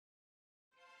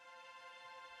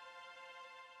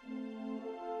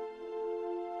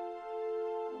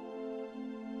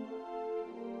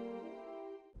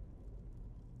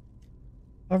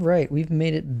All right, we've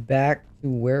made it back to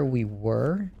where we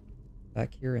were,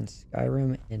 back here in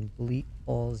Skyrim in Bleak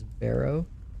Falls Barrow.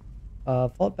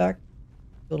 Fought back,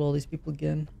 killed all these people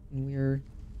again, and we're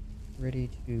ready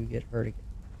to get hurt again.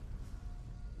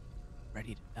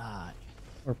 Ready to die.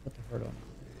 Or put the hurt on,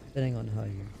 depending on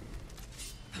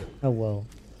how well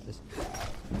this.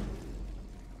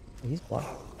 Oh, he's blocked.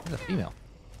 He's a female.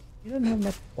 He doesn't have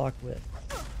much block width.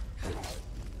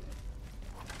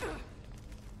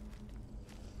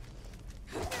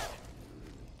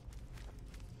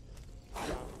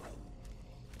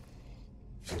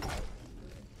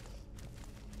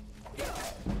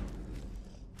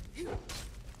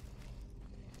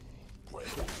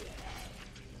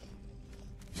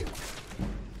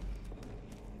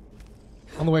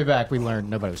 On the way back, we learned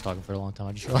nobody was talking for a long time.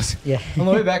 I just realized. Yeah. On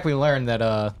the way back, we learned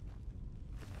that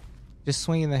just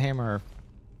swinging the hammer. Or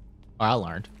I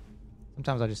learned.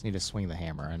 Sometimes I just need to swing the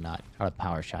hammer and not try to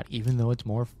power shot, even though it's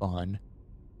more fun.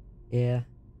 Yeah.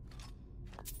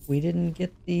 We didn't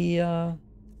get the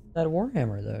that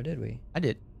warhammer though, did we? I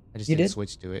did. I just You didn't did?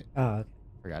 switch to it. Oh, okay.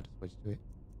 Forgot to switch to it.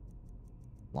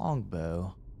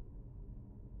 Longbow.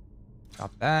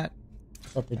 Drop that.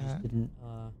 Thought they just didn't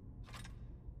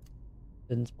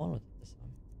spawn with it this time.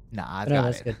 Nah, I But no, got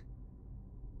that's it. good.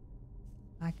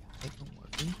 I got it. Don't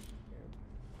worry.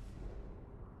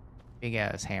 Big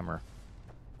ass hammer.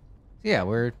 So yeah,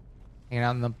 we're hanging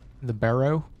out in the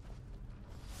barrow.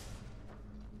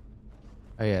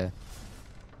 Oh yeah.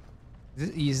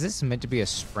 Is this meant to be a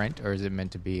sprint or is it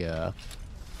meant to be a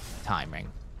timing?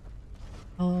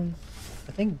 I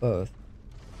think both.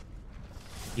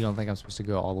 You don't think I'm supposed to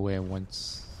go all the way at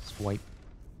once swipe?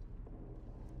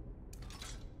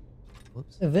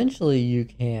 Whoops. Eventually you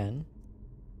can.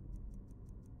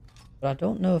 But I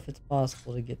don't know if it's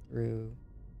possible to get through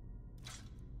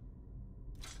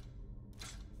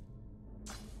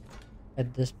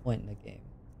at this point in the game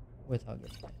without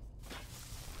getting hit.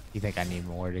 You think I need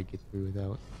more to get through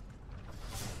without?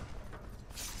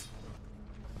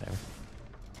 Whatever.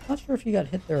 Not sure if you got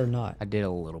hit there or not. I did a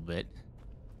little bit.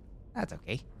 That's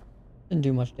okay. Didn't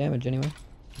do much damage anyway.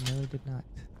 No, it did not.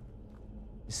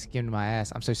 Just skimmed my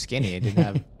ass. I'm so skinny, it didn't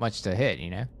have much to hit, you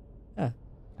know? Yeah.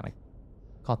 Kind of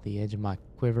caught the edge of my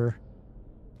quiver.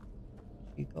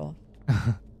 Cheek off.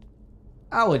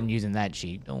 I wasn't using that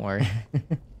cheat, don't worry.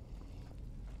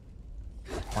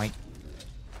 Point.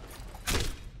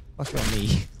 What's your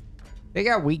knee? They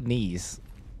got weak knees.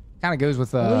 Kind of goes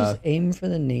with Always aim for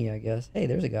the knee, I guess. Hey,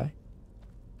 there's a guy.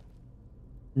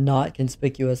 Not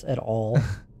conspicuous at all.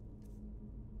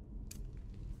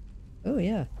 Oh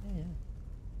yeah.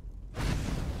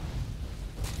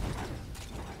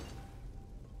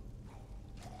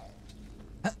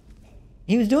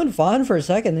 He was doing fine for a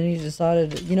second, then he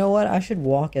decided, you know what, I should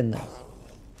walk in this.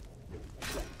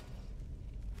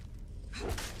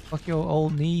 Fuck your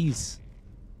old knees.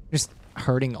 Just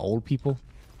hurting old people.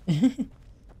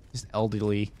 Just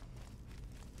elderly.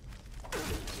 I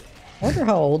wonder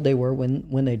how old they were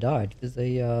when they died, because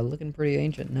they looking pretty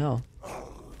ancient now.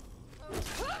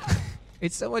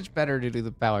 It's so much better to do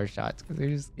the power shots because they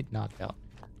just get knocked out.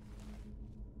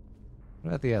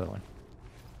 What about the other one?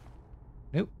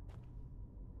 Nope.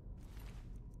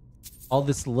 All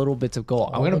this little bits of gold.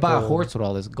 I'm All gonna the buy a gold. horse with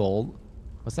all this gold.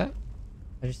 What's that?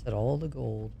 I just said all the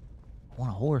gold. I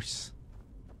want a horse.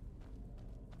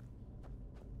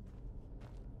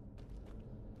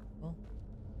 Well,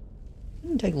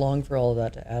 didn't take long for all of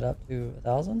that to add up to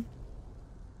 1,000. Is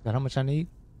that how much I need?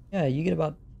 Yeah, you get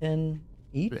about 10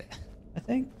 each, Blech. I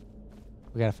think.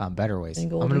 We gotta find better ways. 10 I'm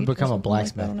gold gonna each or become a something like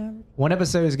that blacksmith. on average. One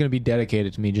episode is gonna be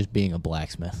dedicated to me just being a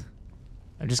blacksmith.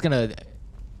 I'm just gonna,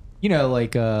 you know,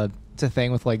 like it's a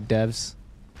thing with like devs.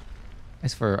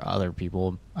 It's for other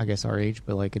people, I guess our age,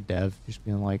 but like a dev just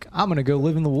being like, I'm gonna go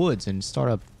live in the woods and start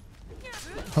a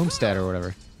homestead or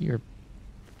whatever. You're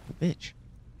a bitch.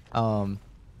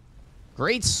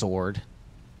 Great sword.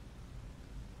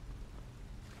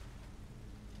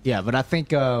 Yeah, but I think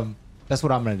that's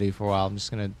what I'm gonna do for a while. I'm just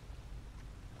gonna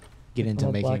get into Become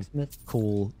a making blacksmith.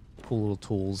 cool little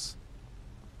tools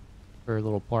for a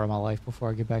little part of my life before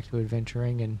I get back to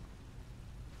adventuring and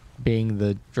being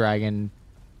the dragon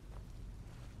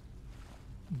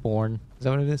born. Is that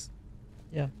what it is?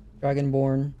 Yeah,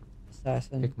 Dragonborn,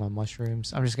 Assassin. Pick my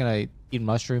mushrooms. I'm just gonna eat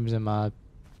mushrooms in my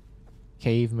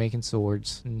cave making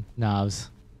swords and knives.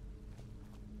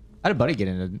 I had a buddy get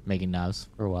into making knives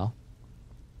for a while.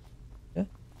 Yeah?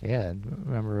 Yeah,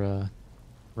 remember a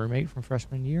roommate from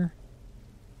freshman year?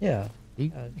 Yeah.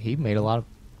 He made a little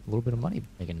bit of money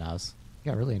making knives. He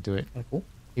got really into it. Kinda cool.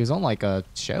 He was on like a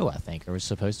show, I think, or was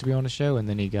supposed to be on a show, and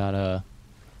then he got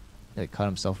cut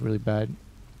himself really bad.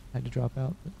 had to drop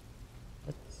out. But...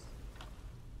 That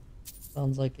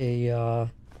sounds like a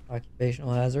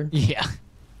occupational hazard. Yeah.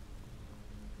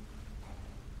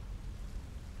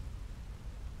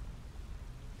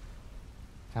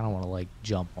 I don't want to like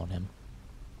jump on him.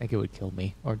 I think it would kill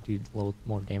me or do a little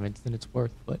more damage than it's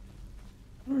worth. But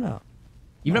I don't know.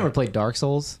 you've never played Dark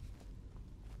Souls?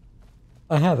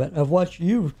 I haven't. I've watched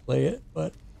you play it,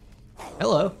 but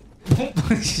Hello. there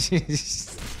goes She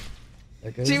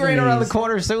the ran around the knees.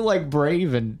 corner so like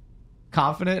brave and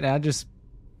confident, and I just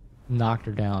knocked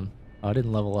her down. Oh, I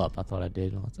didn't level up. I thought I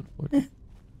did. Well, that's unfortunate.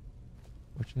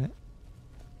 Fortunate.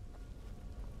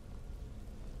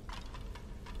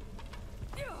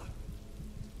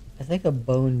 I think a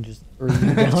bone just threw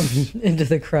you down into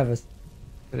the crevice.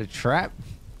 Is it a trap?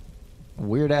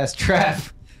 Weird ass trap.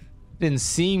 Didn't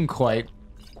seem quite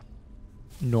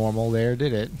normal there,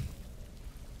 did it?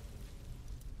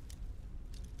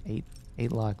 8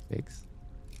 lockpicks.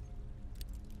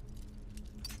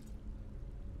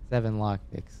 7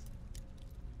 lockpicks.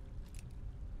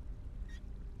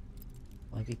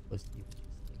 Might be close to you just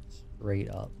like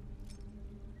straight up.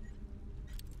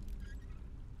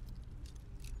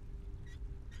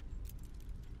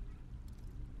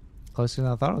 Closer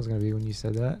than I thought it was gonna be when you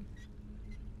said that.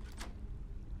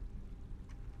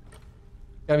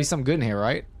 Gotta be something good in here,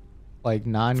 right? Like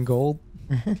 9 gold.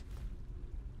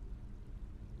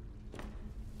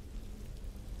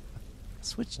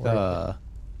 Switched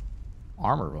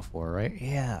armor before, right?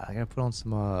 Yeah, I gotta put on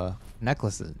some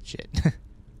necklaces and shit.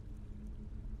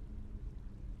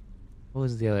 What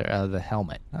was the other? The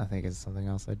helmet. I think is something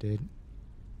else I did.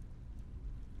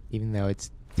 Even though it's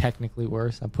technically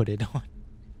worse, I put it on.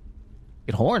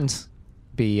 Get horns.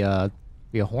 Be a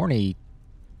horny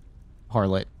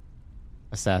harlot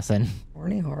assassin.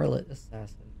 Horny harlot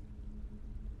assassin.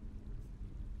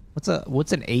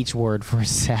 What's an H word for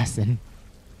assassin?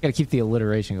 Gotta keep the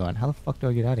alliteration going. How the fuck do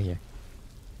I get out of here?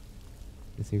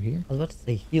 Is through here? I was about to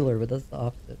say healer, but that's the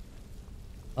opposite.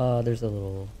 There's a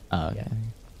little. Oh, okay. Yeah.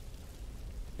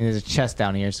 And there's a chest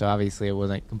down here, so obviously it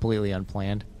wasn't completely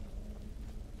unplanned.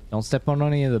 Don't step on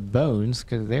any of the bones,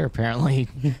 because they're apparently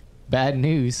bad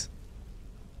news.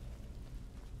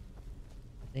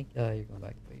 I think you're going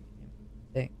back the way you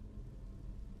came.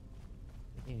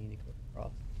 I think you need to go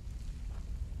across.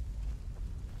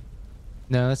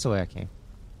 No, that's the way I came.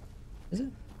 Is it?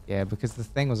 Yeah, because the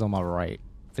thing was on my right.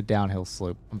 The downhill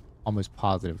slope, I'm almost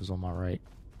positive was on my right.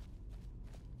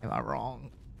 Am I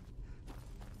wrong?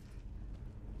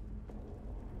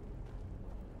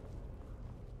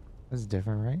 That's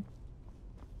different, right?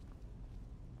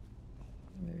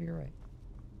 Maybe you're right.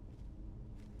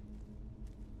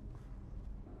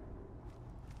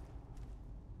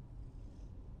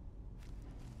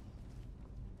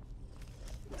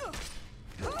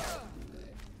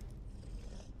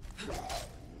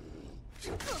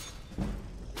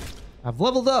 I've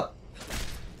leveled up!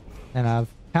 And I've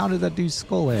pounded that dude's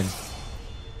skull in.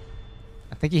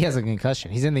 I think he has a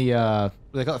concussion. He's in the, what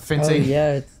do they call it, fencing? Oh,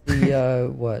 yeah, it's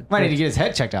the, what? Might need to get his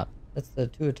head checked out. That's the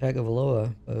 2 attack of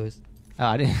Aloha pose. Oh,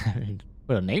 I didn't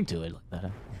put a name to it like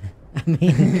that. I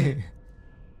mean,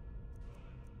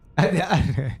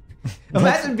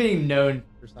 Imagine being known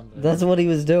for something. that's what he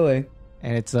was doing.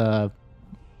 And it's, for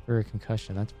a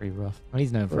concussion. That's pretty rough. Well,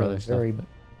 he's known for other stuff. But...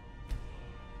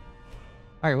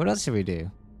 Alright, what else should we do?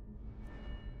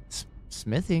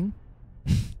 Smithing?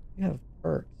 You have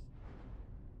perks.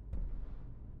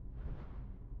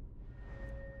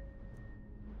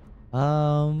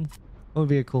 What would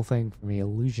be a cool thing for me?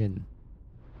 Illusion.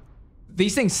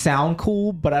 These things sound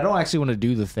cool, but I don't actually want to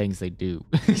do the things they do.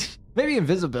 Maybe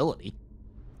invisibility.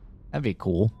 That'd be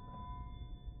cool.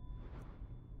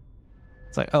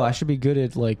 It's like, oh, I should be good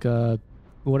at, like,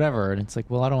 whatever. And it's like,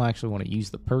 well, I don't actually want to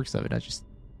use the perks of it. I just...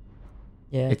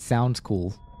 Yeah. It sounds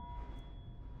cool.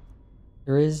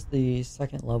 There is the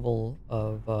second level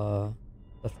of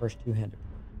the first two-handed.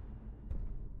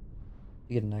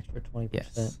 You get an extra 20%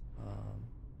 Yes.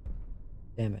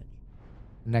 damage.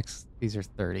 Next, these are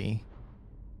 30.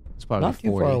 It's probably Not 40.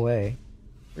 too far away.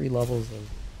 3 levels of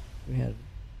two-handed.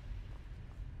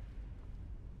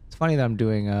 It's funny that I'm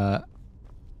doing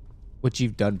what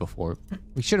you've done before.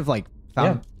 We should have like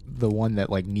found the one that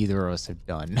like neither of us have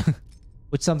done.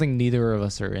 What's something neither of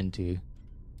us are into?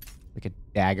 Like a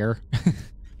dagger?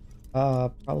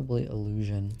 Probably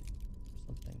illusion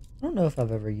or something. I don't know if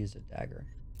I've ever used a dagger.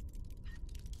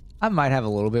 I might have a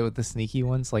little bit with the sneaky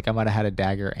ones. Like I might have had a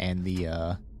dagger and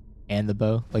the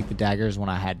bow. Like the dagger is one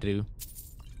I had to do.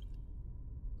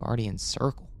 Guardian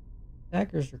Circle.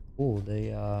 Daggers are cool.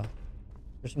 They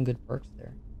there's some good perks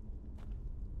there.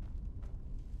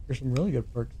 There's some really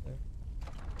good perks there.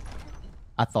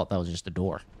 I thought that was just a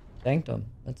door. Sanctum.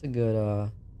 That's a good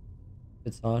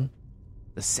song.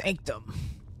 The Sanctum.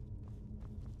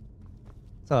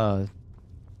 It's I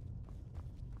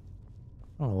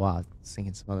don't know why I was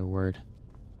thinking some other word.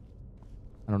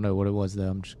 I don't know what it was though.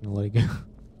 I'm just gonna let it go.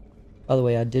 By the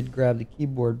way, I did grab the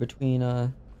keyboard between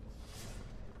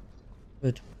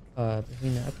between the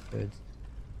episodes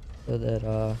so that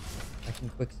I can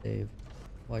quick save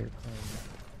while you're playing if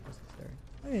necessary.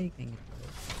 Oh yeah, you can get to it.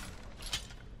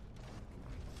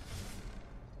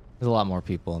 There's a lot more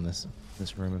people in this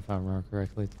room, if I remember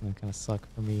correctly. It's gonna kind of suck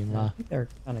for me and Yeah, I think they're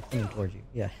kind of coming towards you.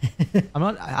 Yeah.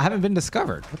 I haven't been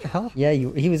discovered. What the hell? Yeah,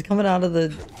 he was coming out of the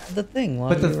thing while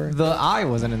But you were. the eye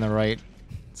wasn't in the right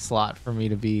slot for me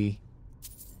to be.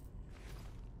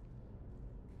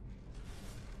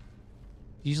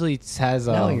 Usually it has.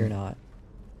 No, you're not.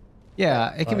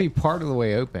 Yeah, it can But- be part of the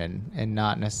way open and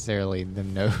not necessarily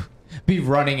them be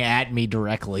running at me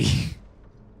directly.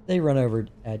 They run over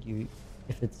at you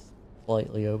if it's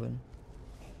slightly open.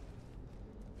 Like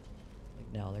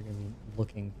now, they're gonna be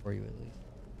looking for you at least.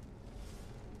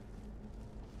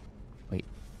 Wait.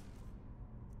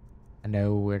 I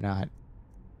know we're not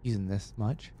using this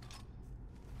much.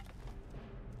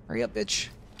 Hurry up, bitch.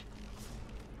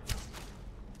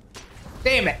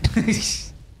 Damn it!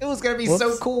 It was gonna be so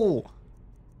Whoops. cool.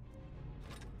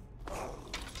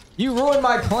 You ruined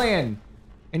my plan,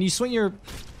 and you swing your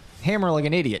hammer like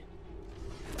an idiot.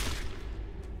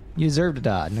 You deserve to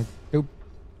die. Now go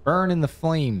burn in the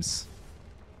flames.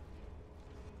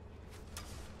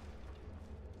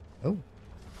 Oh.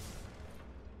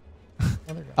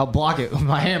 Other guy. I'll block it with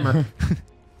my hammer.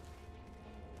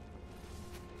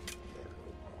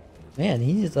 Man,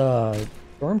 he's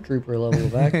stormtrooper level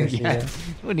of accuracy. Yeah, there.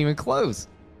 wouldn't even close.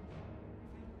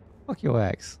 Fuck your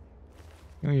axe.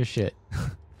 Give me your shit.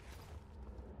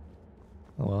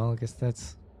 Oh, well, I guess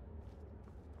that's...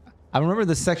 I remember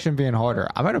this section being harder.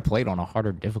 I might have played on a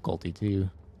harder difficulty, too.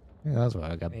 Yeah, that's why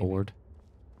I got Maybe. bored.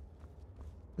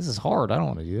 This is hard. I don't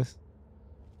want to do this.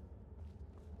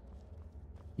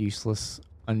 Useless,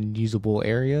 unusable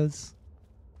areas.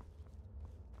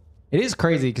 It is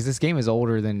crazy, because this game is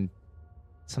older than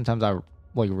sometimes I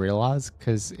realize,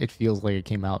 because it feels like it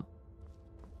came out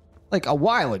like a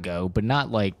while ago, but not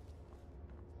like,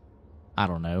 I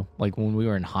don't know, like when we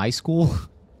were in high school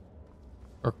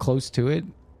or close to it.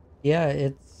 Yeah,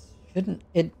 it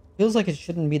feels like it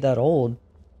shouldn't be that old.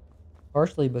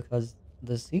 Partially because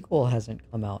the sequel hasn't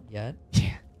come out yet.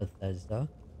 Yeah. Bethesda.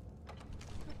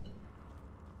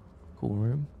 Cool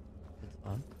room. It's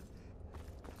fun.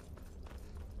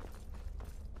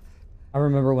 I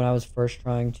remember when I was first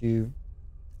trying to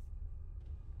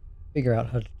figure out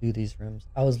how to do these rooms,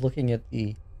 I was looking at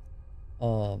the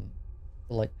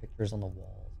like pictures on the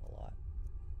walls a lot,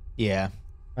 Yeah.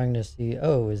 trying to see,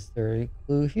 oh, is there a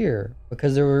clue here?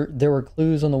 Because there were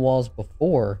clues on the walls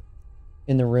before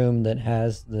in the room that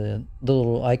has the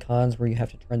little icons where you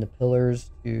have to turn the pillars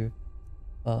to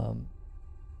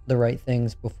the right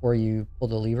things before you pull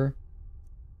the lever.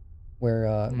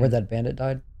 Where that bandit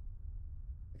died,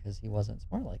 because he wasn't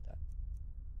smart like that.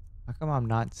 How come I'm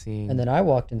not seeing... And then I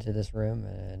walked into this room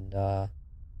and thought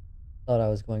I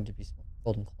was going to be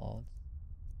Golden Claw.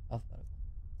 It's alphabetical.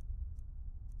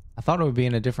 I thought it would be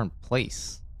in a different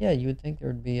place. Yeah, you would think there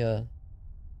would be a...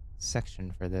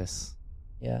 Section for this.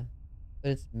 Yeah,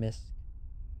 but it's missed.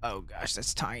 Oh gosh,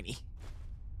 that's tiny.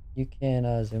 You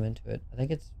can zoom into it. I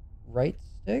think it's right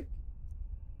stick.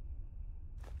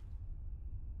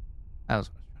 That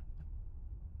was...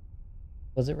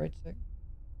 Was it right stick?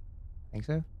 I think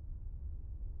so.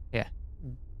 Yeah.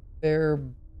 Bear,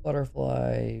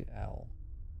 butterfly, owl.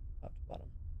 Top to bottom.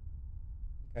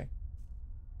 Okay.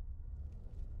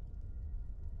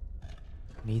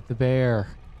 Meet the bear.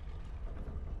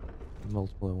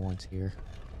 Multiple at once here.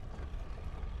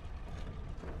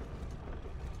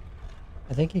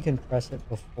 I think you can press it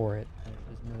before it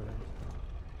finishes moving.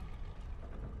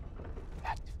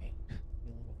 Activate.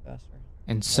 Be a little faster.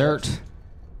 Insert.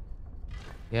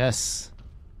 Yes.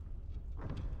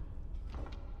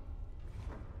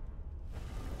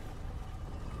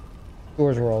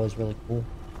 Doors were always really cool,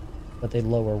 but they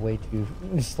lower way too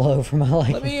slow for my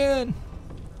liking. Let me in.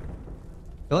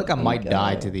 I feel like I might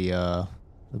die to the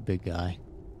big guy.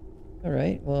 All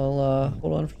right. Well,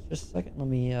 hold on for just a second. Let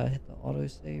me hit the auto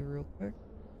save real quick.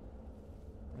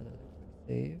 Or the quick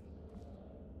save.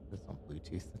 It's on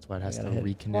Bluetooth. That's why it I has to gotta hit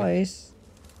it reconnect. twice.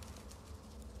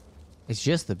 It's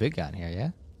just the big guy in here,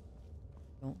 yeah?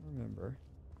 Don't remember.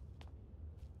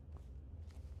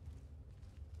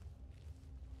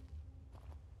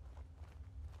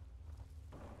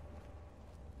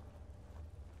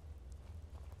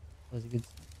 That was a good.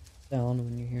 sound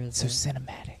when you hear It's so that.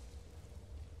 cinematic.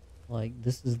 Like,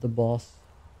 this is the boss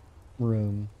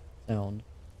room sound.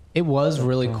 It was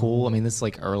really cool. I mean, this is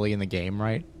like early in the game,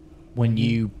 right? When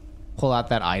you pull out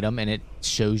that item and it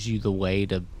shows you the way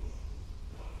to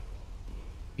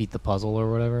beat the puzzle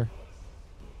or whatever.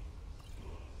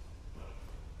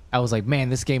 I was like, man,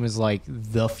 this game is like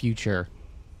the future.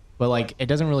 But like, it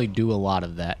doesn't really do a lot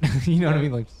of that. You know what I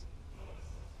mean? Like,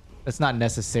 that's not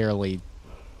necessarily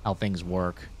how things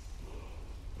work.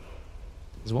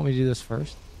 Does it want me to do this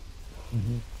first?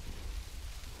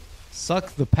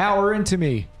 Suck the power into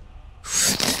me.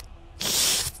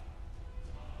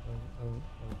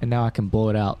 And now I can blow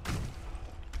it out.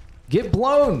 Get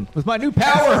blown with my new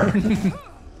power.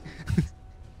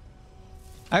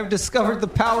 I've discovered the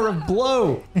power of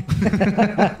blow.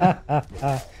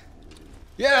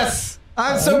 Yes,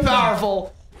 I'm so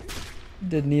powerful.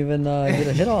 Didn't even get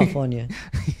a hit off on you.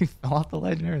 You fell off the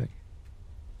ledge and everything.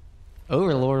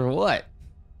 Overlord, what?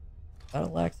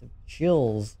 Battle axe of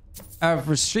chills. I've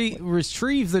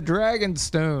retrieved the dragon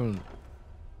stone.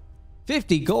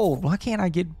 50 gold. Why can't I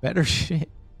get better shit?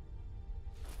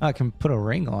 I can put a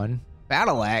ring on.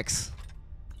 Battle axe.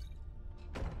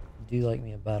 Do you like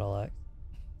me a battle axe?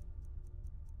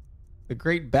 The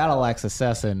great battle axe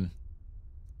assassin.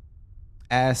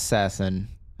 Assassin.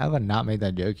 How have I not made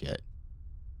that joke yet?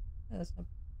 Yeah, that's not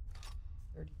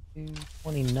 32,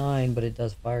 29, but it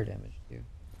does fire damage too.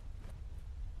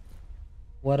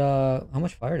 What, how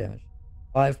much fire damage?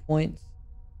 5 points.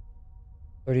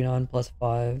 39 plus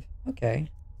 5. Okay.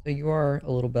 So you are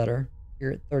a little better.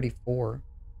 You're at 34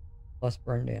 plus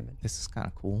burn damage. This is kind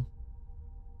of cool.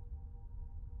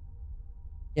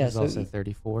 Yeah, There's so also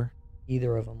 34.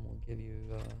 either of them will give you,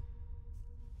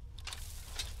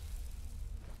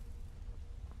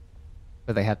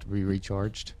 But they have to be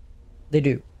recharged. they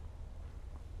do.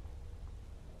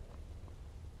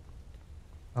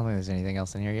 I don't think there's anything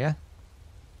else in here, yeah?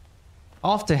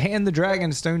 Off to hand the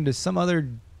dragon stone to some other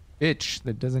bitch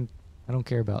that I don't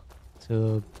care about.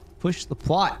 To push the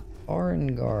plot.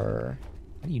 Arengar.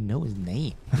 How do you know his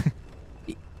name?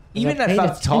 Even I if paid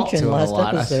I've talked to him attention a last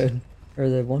lot. episode, or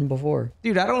the one before.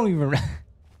 Dude, I don't even...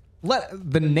 Let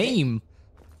the name...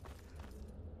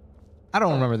 I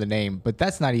don't remember the name, but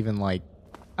that's not even like...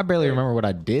 I barely remember what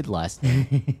I did last time.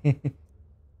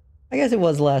 I guess it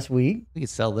was last week. We could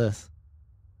sell this.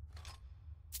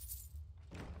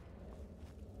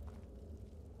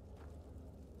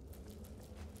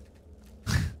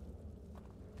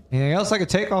 Anything else I could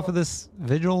take off of this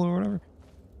vigil or whatever?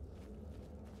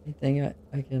 Anything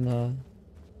I can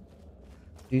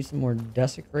do some more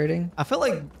desecrating? I feel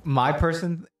like my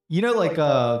person, you know, like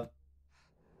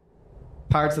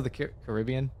Pirates of the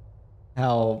Caribbean,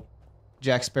 how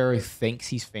Jack Sparrow thinks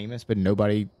he's famous, but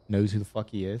nobody knows who the fuck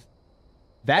he is.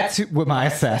 That's what my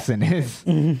assassin is.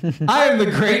 I am the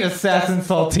great assassin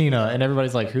Saltina, and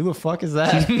everybody's like, "Who the fuck is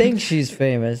that?" She thinks she's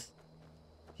famous.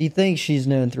 She thinks she's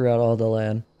known throughout all the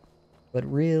land, but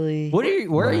really,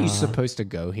 Where are you supposed to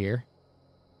go here?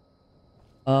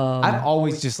 I've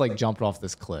always just like jumped off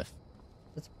this cliff.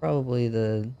 That's probably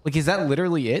the. Like, is that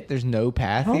literally it? There's no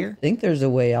path I here? don't think there's a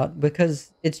way out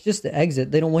because it's just the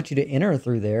exit. They don't want you to enter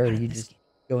through there. You just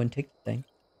go and take the thing.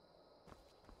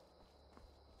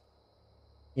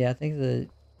 Yeah, I think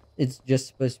it's just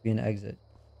supposed to be an exit.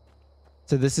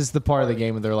 So this is the part of the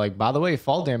game where they're like, by the way,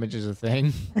 fall damage is a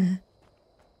thing.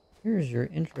 Here's your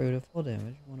intro to full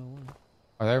damage 101.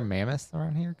 Are there mammoths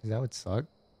around here? Because that would suck.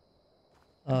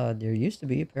 There used to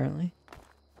be, apparently.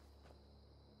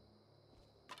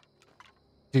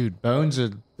 Dude, bones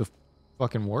are the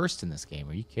fucking worst in this game.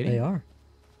 Are you kidding? They are.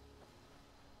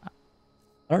 I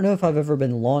don't know if I've ever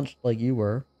been launched like you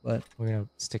were, but... We're going to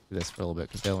stick to this for a little bit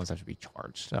because the other ones have to be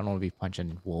charged. I don't want to be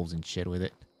punching wolves and shit with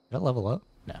it. Did I level up?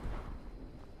 No.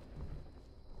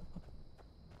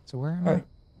 So where am I? Alright.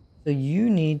 So you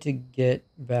need to get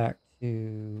back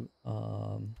to...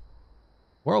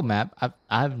 World map.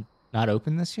 I've not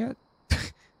opened this yet.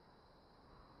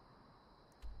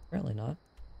 Apparently not.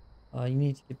 You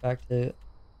need to get back to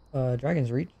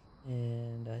Dragon's Reach,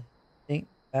 and I think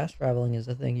fast traveling is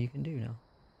a thing you can do now.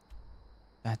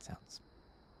 That sounds...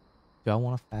 Do I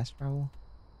want to fast travel?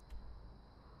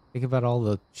 Think about all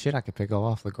the shit I could pick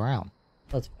off the ground.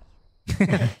 Let's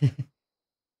fast.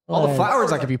 All the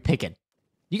flowers I could be picking.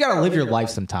 You gotta live your life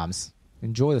sometimes.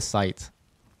 Enjoy the sights.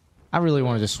 I really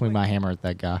want to just swing my hammer at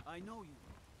that guy.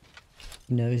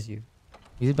 He knows you.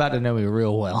 He's about to know me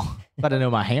real well. About to know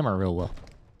my hammer real well.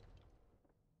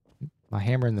 My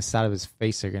hammer and the side of his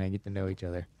face are gonna get to know each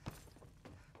other.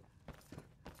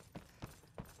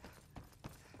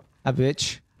 Hi,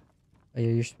 bitch. Oh, yeah,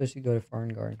 you're supposed to go to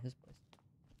Farngar in his place.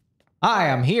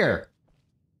 Hi, I'm here.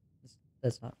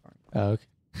 That's not far. Oh, okay.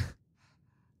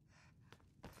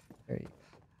 There you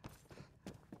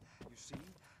You see,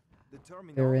 the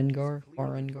Farengar, terminology is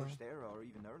clearly Farengar. First Era or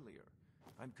even earlier.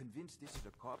 I'm convinced this is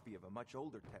a copy of a much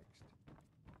older text.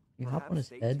 You hop on Perhaps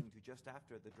his head. dating to just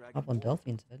after the Dragon Hop on War.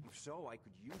 Delphine's head. If so, I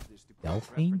could use this to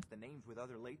Delphine? cross-reference the names with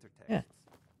other later texts. Yeah.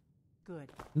 Good.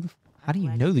 How do you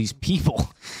know these people?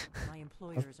 My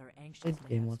employers are anxious played to the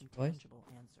game have once some or twice. tangible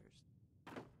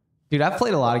answers. Dude, I've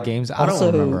played a lot of games. I don't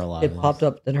Also, remember a lot it of popped these.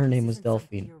 up that her name was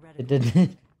Delphine. It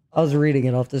didn't. I was reading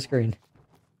it off the screen.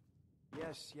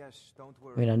 Yes, yes, don't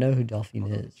worry. I mean, I know who Delphine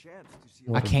Although the is. chance to see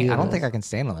Well, I a can't. I don't think is. I can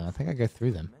stand on them. I think I go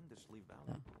through them. tremendously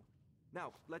valuable.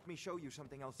 Now, let me show you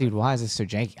something else. Dude, why is this so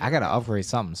janky? I gotta upgrade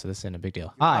something, so this isn't a big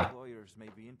deal. Your Hi. employers may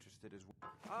be interested as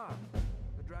well. Ah,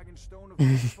 the Dragon Stone of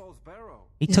Bleak Falls Barrow.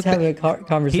 He He's took having the, a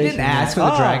conversation. He didn't ask for the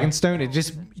Ah! Dragonstone. It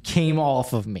just came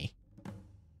off of me.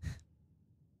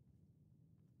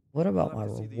 What We'll about have my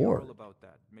to see the reward? Earl about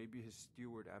that. Maybe his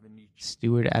steward Avenici.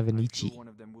 Steward I'm sure Avenici. one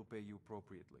of them will pay you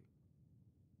appropriately.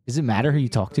 Does it matter who you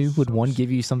talk to? Would one give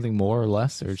you something more or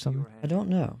less or something? I don't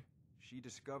know. She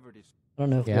discovered his I don't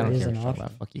know if Yeah, I there don't is care an what you're talking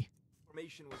option. about. Fuck you.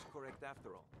 information was correct after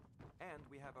all. And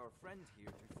we have our friend here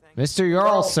to thank. Mr.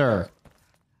 Jarl, sir.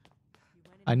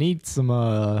 I need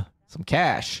some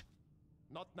cash.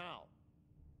 Not now.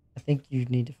 I think you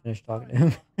need to finish talking to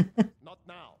him. Not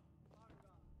now.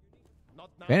 Not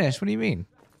now. Finish? What do you mean?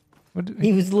 What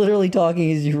He was literally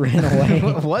talking as you ran away.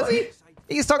 was he?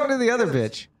 He was talking to the other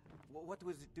bitch. What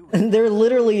was it doing? They're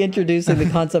literally introducing the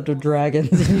concept of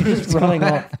dragons, and you're just running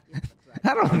off.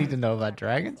 I don't need to know about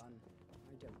dragons.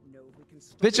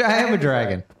 Bitch, I am a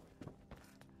dragon.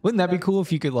 Wouldn't that be cool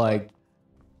if you could, like,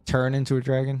 turn into a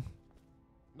dragon?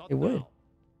 Not It would. now.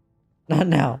 Not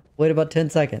now. Wait about 10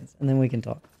 seconds, and then we can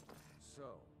talk. So,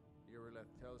 Irileth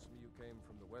tells me you came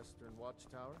from the Western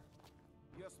Watchtower?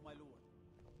 Yes, my lord.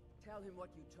 Tell him what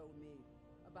you told me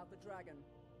about the dragon.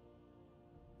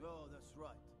 Oh, that's right.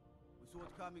 We saw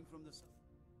it coming from the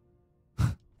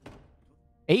south.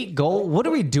 8 gold? What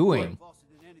are we doing?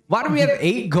 Why do we have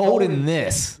 8 gold in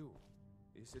this?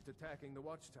 Is it attacking the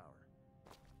Watchtower?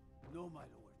 No, my lord.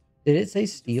 Did it say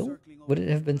steal? Would it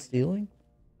have been stealing?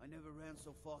 I never ran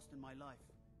so fast in my life.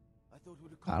 I thought it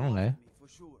would I come don't know. after me for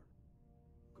sure.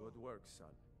 Good work, son.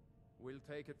 We'll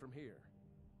take it from here.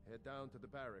 Head down to the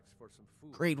barracks for some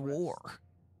food. Great and rest. war.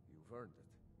 You've earned it.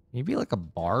 Can you be like a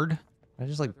bard? I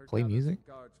just, like, Better play gather music?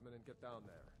 some guardsmen and get down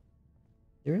there.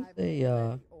 There is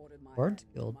a Bard's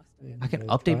Guild. I can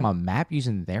Go update try. my map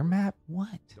using their map? What?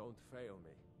 Don't fail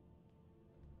me.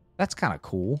 That's kind of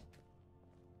cool.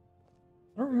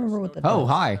 I don't remember what that Oh, does.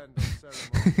 hi. Stand on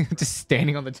ceremony. Just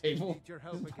standing on the table. Need your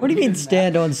help What do you mean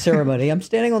stand on ceremony? I'm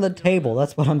standing on the table.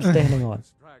 That's what I'm standing on.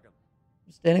 against dragon.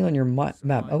 I'm standing on your map.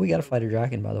 Oh, we gotta fight a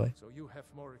dragon, by the way. So you have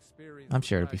more experience I'm with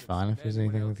sure it'll be dragons fine than if there's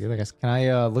anyone anything else with the other in guys. the Can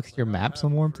I look at your map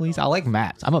some more, please? I like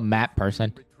maps. I'm a map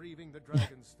person. Retrieving the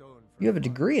dragon stone You have a from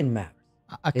degree in maps.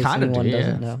 I In case kind of do, anyone yeah.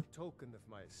 doesn't know. token of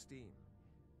my esteem.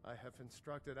 I have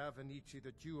instructed Avenici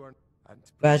that you are and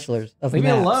Bachelors of Leave me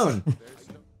maps. alone. There's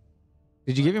no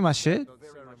Did you give me my shit?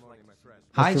 ceremony, my friend.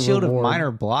 High the shield of reward.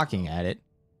 minor blocking at it.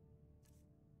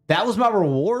 That was my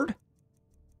reward?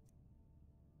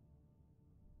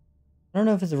 I don't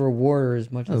know if it's a reward or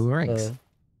as much as Oh, ranks.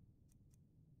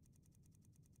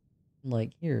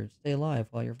 like, here, stay alive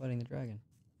while you're fighting the dragon.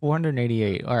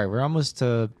 488. All right, we're almost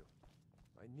to...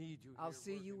 I need you I'll here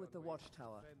see where you we with the can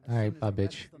watchtower. All right, as soon bye, as the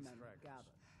rest bitch. of the men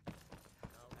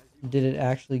gather. Did it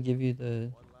actually give you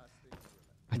the...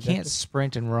 I can't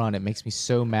sprint and run. It makes me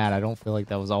so mad. I don't feel like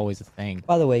that was always a thing.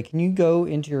 By the way, can you go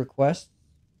into your quest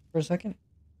for a second?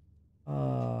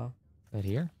 Right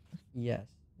here? Yes.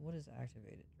 What is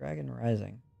activated? Dragon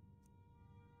Rising.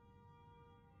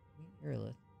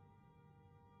 Airlift.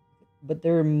 But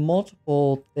there are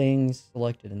multiple things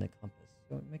selected in the compass,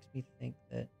 so it makes me think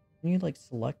that can you like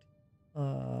select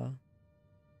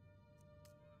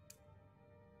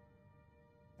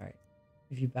Alright.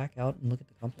 If you back out and look at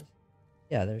the compass,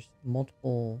 yeah, there's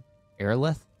multiple.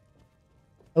 Aerolith?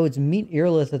 Oh, it's meet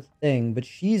Earlith at the thing, but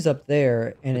she's up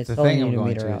there, and it's the telling thing you I'm to going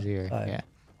meet her to is here. outside. Yeah.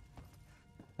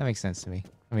 That makes sense to me.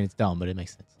 I mean, it's dumb, but it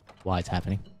makes sense. Why it's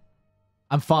happening.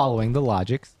 I'm following the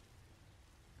logics.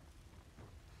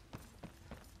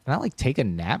 Can I, like, take a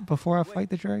nap before I fight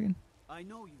the dragon? I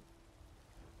know you.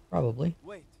 Probably.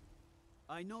 Wait.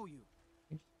 I know you.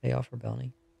 You just pay off her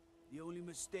bounty. The only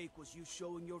mistake was you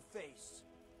showing your face.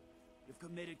 You've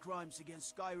committed crimes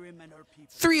against Skyrim and her people.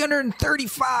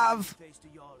 335! Face the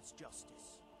Jarl's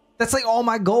justice. That's like all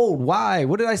my gold. Why?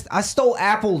 What did I stole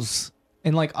apples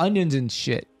and like onions and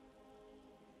shit.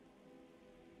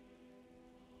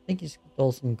 I think you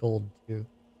stole some gold too.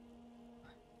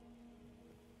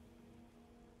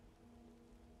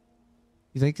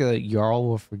 You think Jarl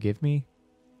will forgive me?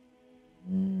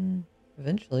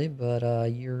 Eventually, but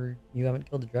you haven't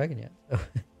killed the dragon yet, so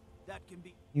That can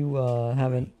be. you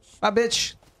haven't. Bye,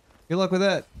 bitch. Good luck with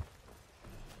that.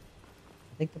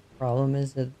 I think the problem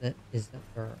is that there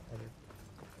are other.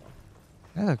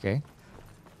 That's okay.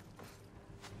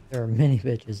 There are many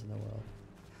bitches in the world.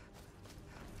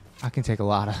 I can take a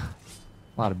lot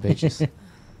of bitches.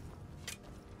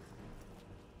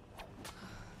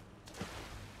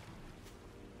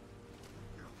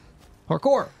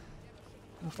 Parkour.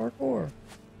 Parkour.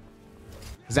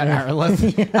 Is that Ireland?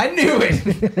 Yeah. I knew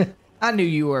it. I knew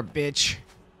you were a bitch.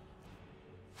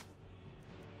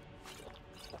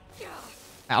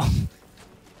 Ow.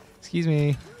 Excuse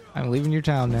me. I'm leaving your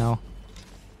town now.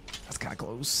 That's kind of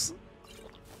close.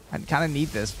 I kind of need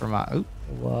this for my.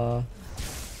 Oh.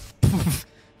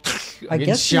 So, I I'm getting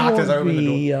guess you shocked as I won't open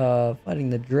the door. be fighting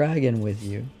the dragon with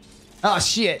you. Oh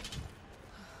shit!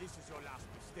 This is your last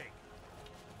mistake.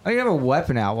 I don't even have a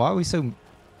weapon out. Why are we so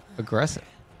aggressive?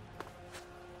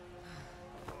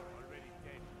 You're already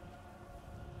dead.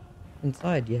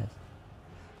 Inside, yes.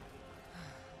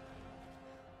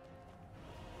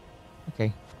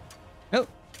 Okay. Nope.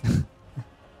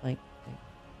 Like,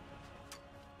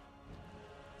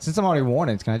 Since I'm already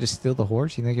wanted, can I just steal the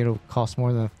horse? You think it'll cost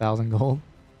more than 1,000 gold?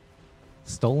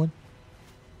 Stolen?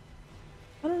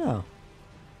 I don't know.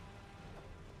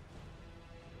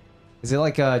 Is it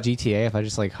like GTA if I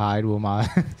just like hide with my...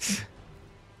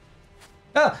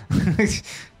 Ah! I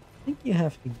think you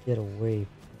have to get away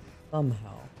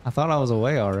somehow. I thought I was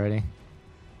away already. I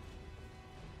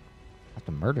have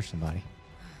to murder somebody.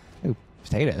 Ooh,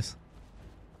 potatoes.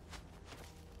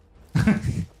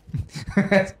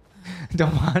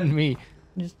 Don't mind me.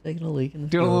 I'm just taking a leak in the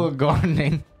Doing a field. little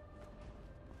gardening.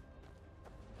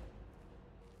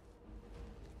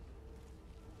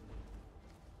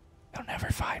 You'll never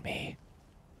find me.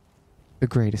 The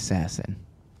great assassin.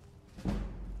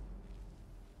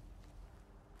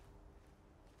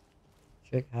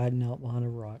 Chick hiding out behind a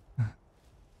rock. I'm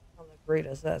the great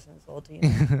assassin,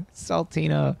 Saltina.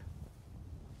 Saltina.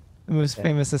 The most Okay.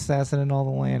 famous assassin in all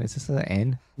the land. Is this the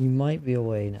end? You might be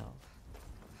away now.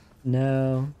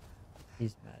 No.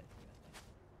 He's mad at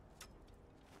you.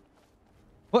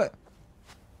 What?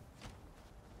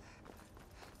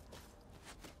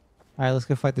 Alright, let's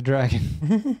go fight the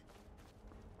dragon.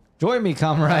 Join me,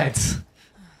 comrades.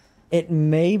 It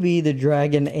may be the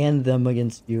dragon and them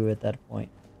against you at that point.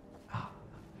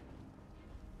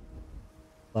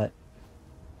 But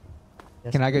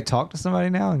Can I go talk to somebody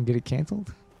now and get it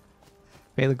canceled?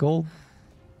 Pay the gold?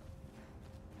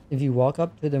 if you walk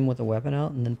up to them with a weapon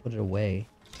out and then put it away,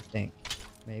 I think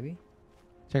maybe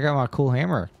Check out my cool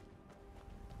hammer.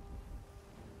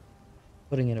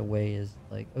 putting it away is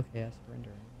like, okay, I surrender.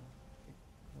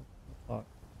 Fuck.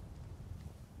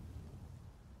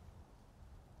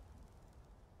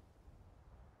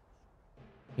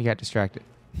 You got distracted.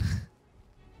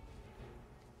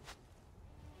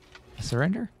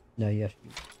 Surrender? No, you have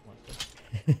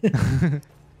to.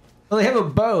 Well, they have a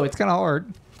bow. It's kind of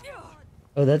hard.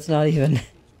 Oh, that's not even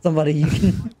somebody you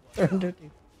can surrender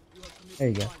to. There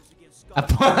you go.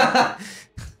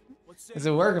 Does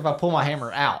it work if I pull my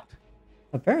hammer out?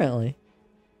 Apparently.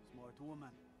 Smart woman.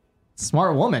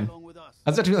 Smart woman. Along with us.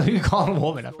 That's what you call a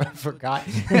woman. I forgot.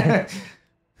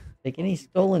 Take any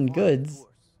stolen goods.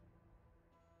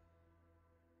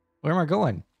 Where am I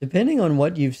going? Depending on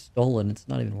what you've stolen, it's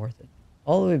not even worth it.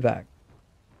 All the way back.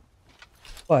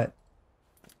 But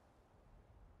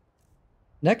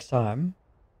next time,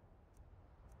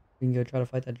 we can go try to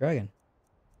fight that dragon.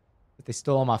 But they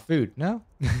stole all my food. No?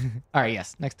 All right,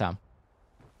 yes. Next time.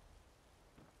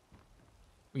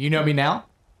 You know me now?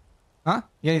 Huh?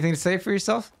 You got anything to say for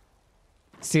yourself?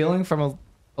 Stealing from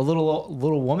a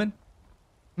little woman?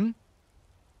 The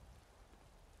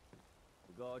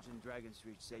guards in Dragon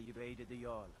Street say you've aided the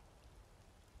Jarl.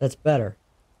 That's better.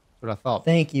 That's what I thought.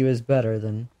 Thank you is better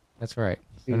than That's right.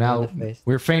 So Beat me now in the face.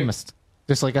 we're famous.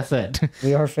 Just like I said.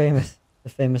 we are famous. The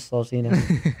famous Saltina.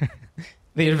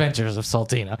 The Adventures of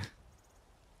Saltina.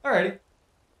 Alrighty.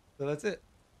 So that's it.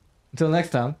 Until next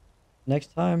time. Next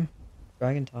time,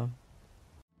 Dragon Tom.